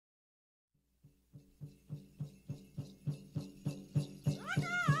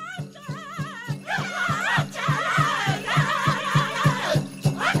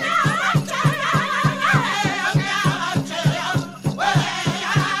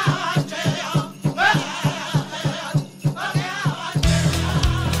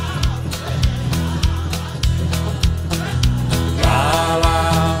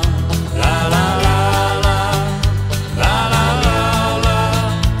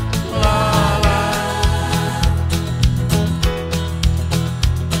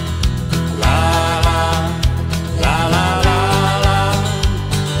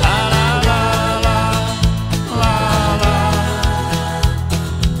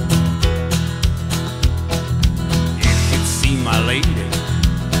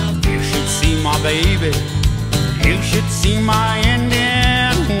baby. You should see my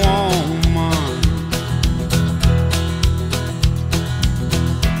Indian woman.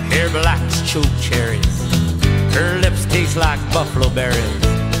 Hair black as choke cherries, her lips taste like buffalo berries,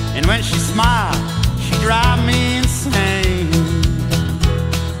 and when she smiles, she drives me insane.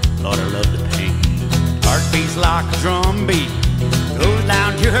 Lord, I love the pain. Heart beats like a drum beat, goes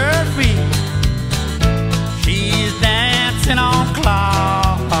down to her feet. She's dancing on clouds.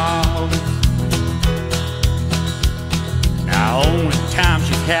 Now, only time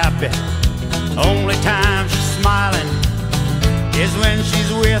she's happy, only time she's smiling, is when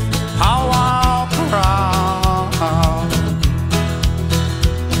she's with powwow crowd.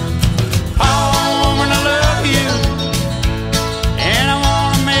 Powwow woman, I love you, and I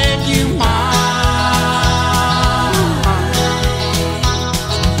wanna make you mine.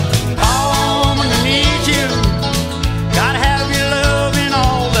 Powwow woman, I need you, gotta have your loving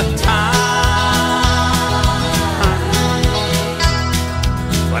all the time.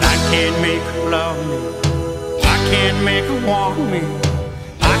 But I can't make her love me, I can't make her want me,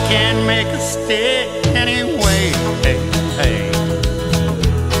 I can't make her stay anyway. Hey, hey.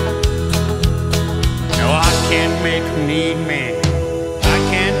 No, I can't make her need me, I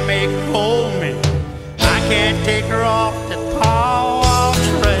can't make her hold me, I can't take her off the powwow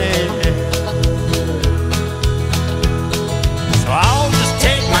trail. So I'll just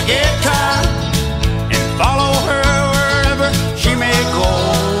take my guitar and follow her wherever she may go.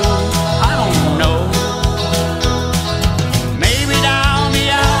 I don't know, maybe down the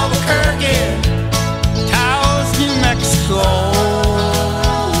Albuquerque, Taos, New Mexico.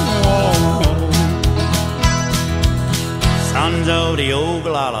 Sons of the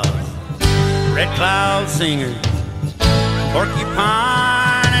Oglalas, Red Cloud Singers,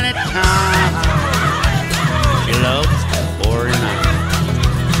 Porcupine anytime. She loves that 49.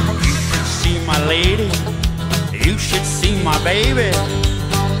 You should see my lady, you should see my baby,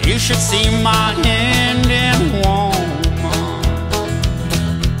 you should see my